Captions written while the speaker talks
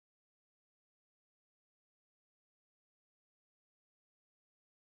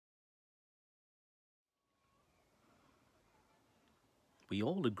We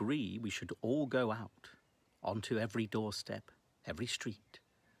all agree we should all go out, onto every doorstep, every street.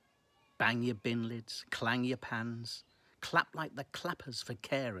 Bang your bin lids, clang your pans, clap like the clappers for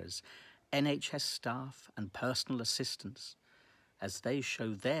carers, NHS staff and personal assistants, as they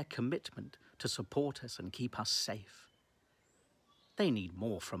show their commitment to support us and keep us safe. They need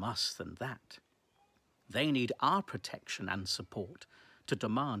more from us than that. They need our protection and support to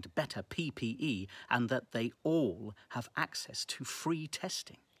demand better PPE and that they all have access to free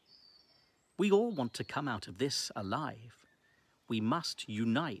testing. We all want to come out of this alive. We must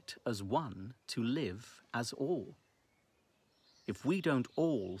unite as one to live as all. If we don't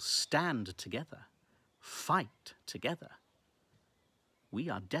all stand together, fight together, we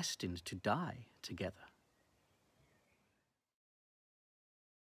are destined to die together.